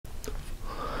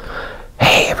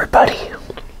everybody,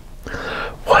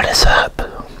 what is up?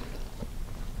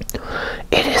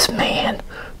 It is man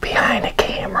behind the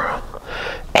camera,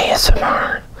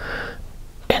 ASMR.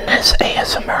 In this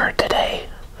ASMR today,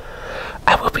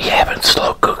 I will be having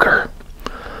slow cooker,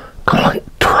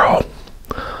 cilantro,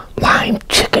 lime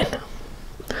chicken.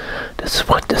 This is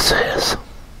what this is.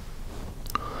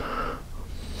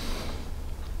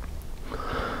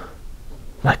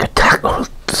 Like a taco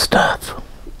stuff.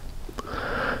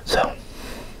 So,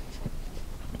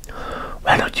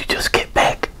 why don't you just get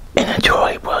back and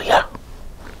enjoy, will ya?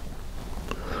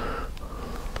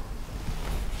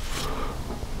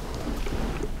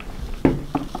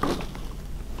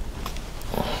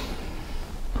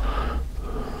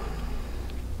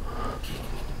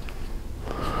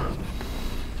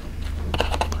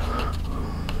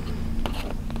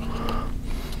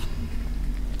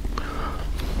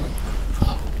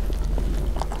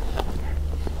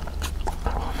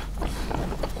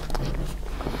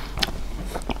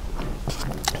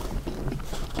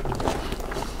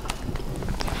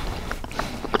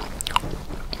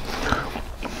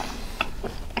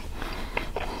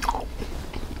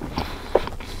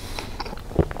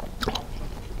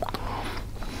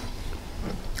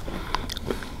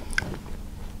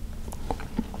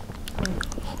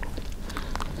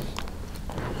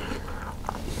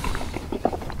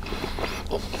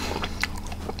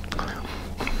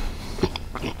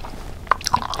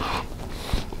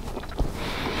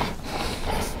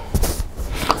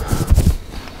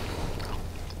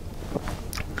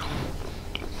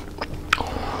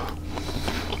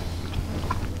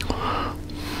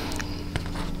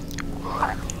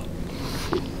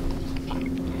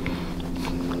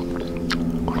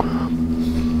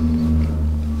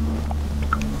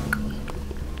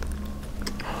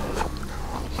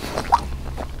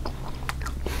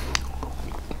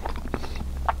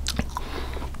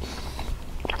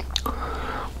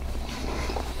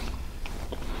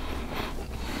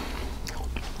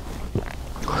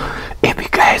 If you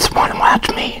guys want to watch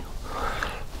me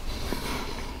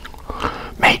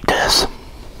make this,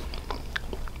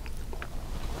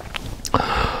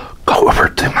 go over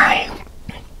to my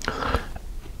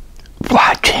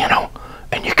vlog channel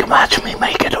and you can watch me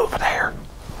make it over there.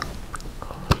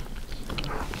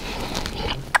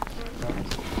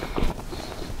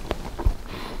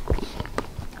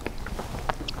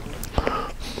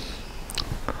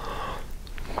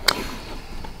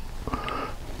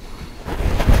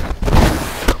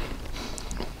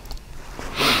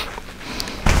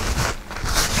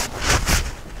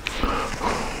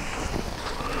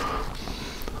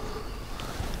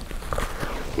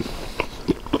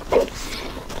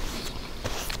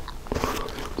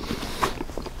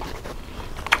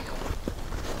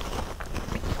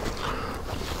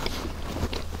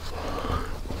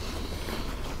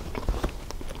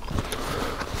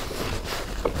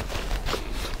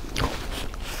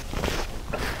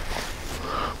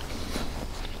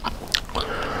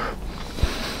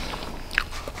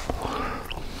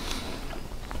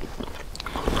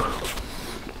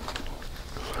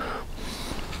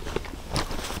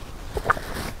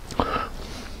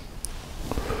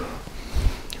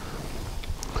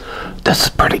 This is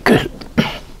pretty good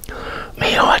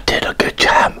meal. I did a good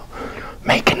job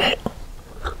making it.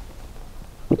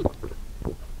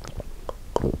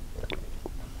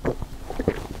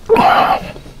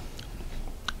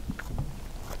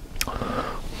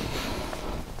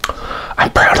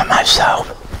 I'm proud of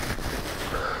myself.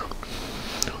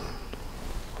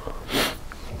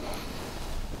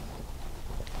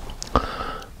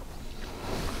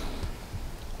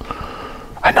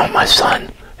 I know my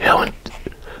son, he'll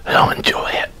enjoy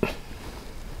it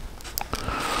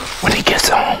when he gets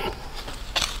home.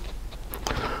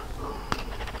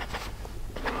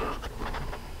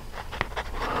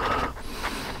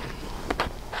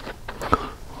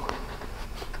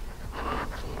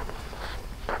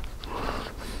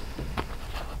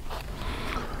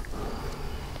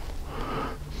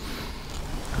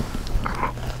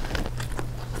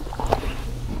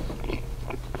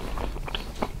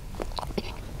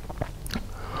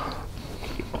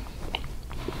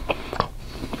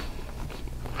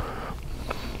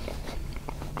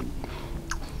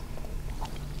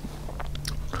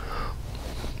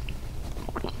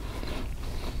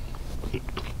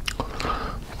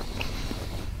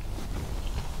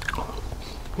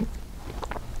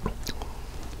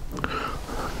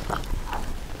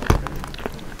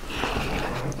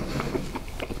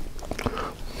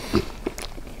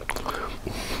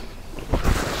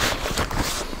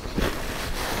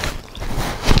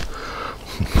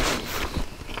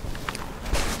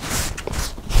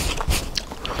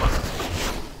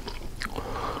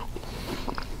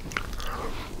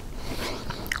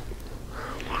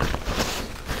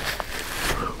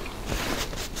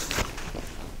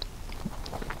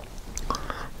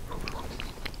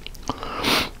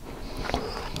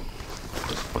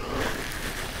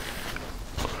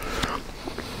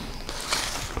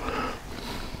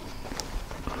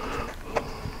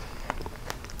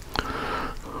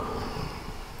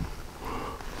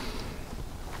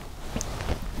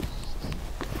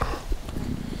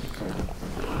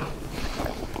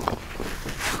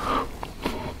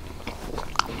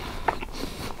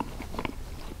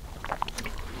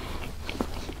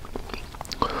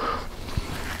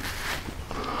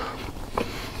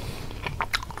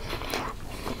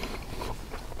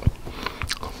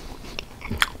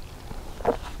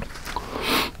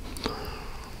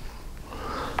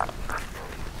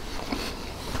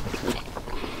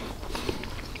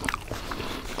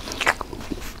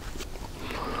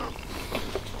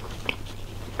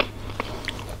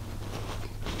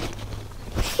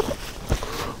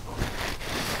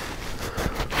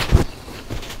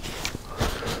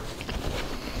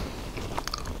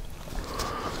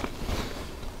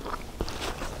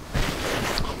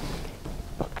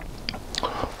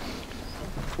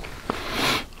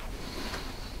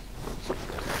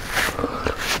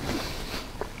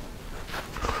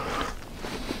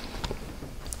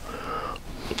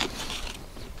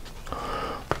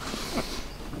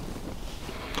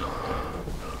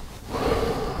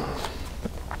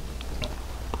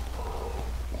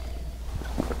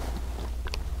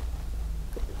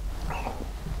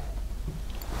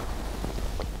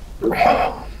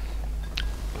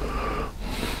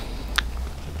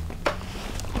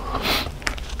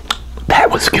 That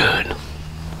was good.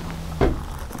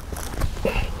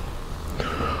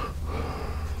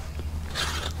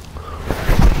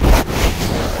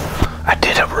 I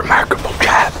did a remarkable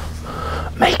job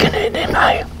making it in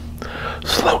my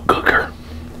slow cooker.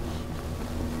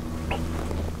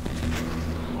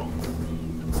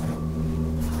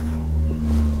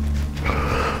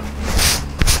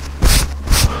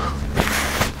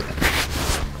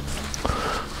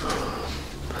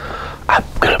 I'm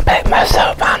gonna pat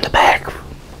myself on the back.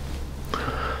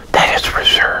 That is for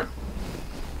sure.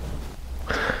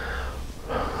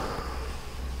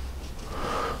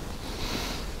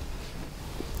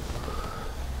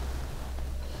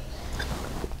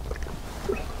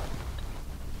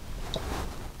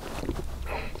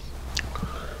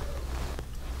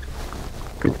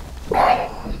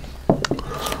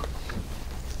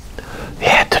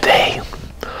 Yeah, today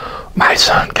my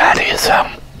son got his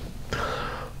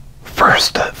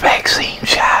first vaccine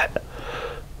shot.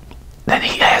 Then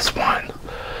he has one.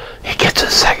 He gets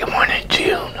his second one in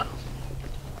June.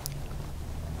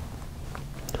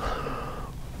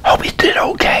 Hope he did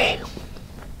okay.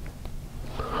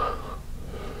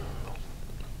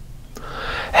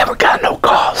 Haven't got no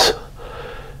calls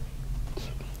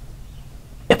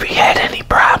if he had any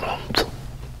problems.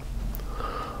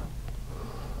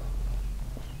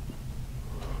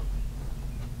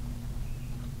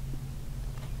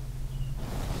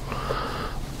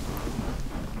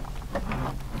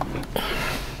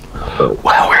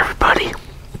 Well, everybody,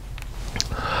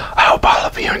 I hope all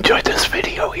of you enjoyed this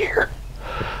video here.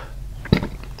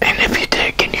 And if you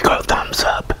did, can you go thumbs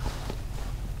up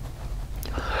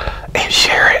and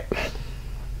share it?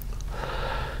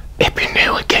 If you're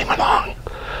new and came along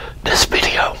this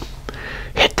video,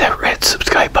 hit that red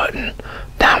subscribe button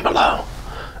down below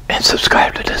and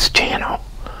subscribe to this channel.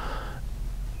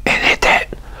 And hit that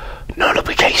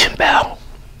notification bell.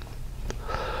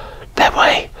 That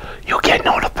way, you'll get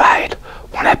notified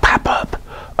when I pop up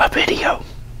a video.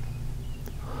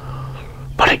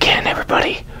 But again,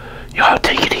 everybody, y'all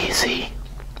take it easy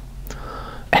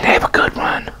and have a good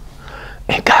one.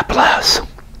 And God bless.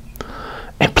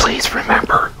 And please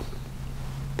remember,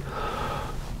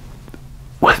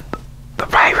 with the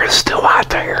virus still out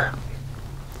there,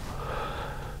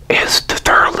 is to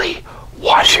thoroughly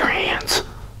wash your hands.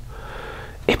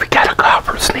 If you got a cough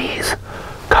or sneeze,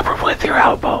 cover with your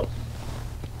elbow.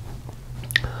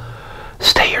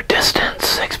 Stay your distance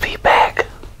 6 feet back.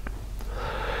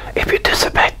 If you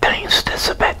disinfect things,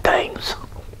 disinfect things.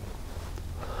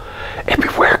 If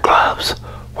you wear gloves,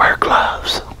 wear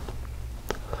gloves.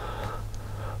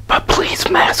 But please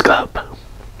mask up.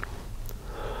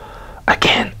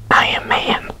 Again, I am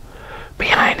man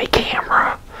behind the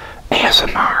camera,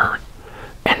 ASMR,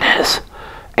 and this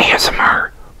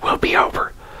ASMR will be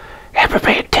over. Have a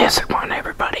fantastic one,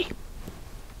 everybody.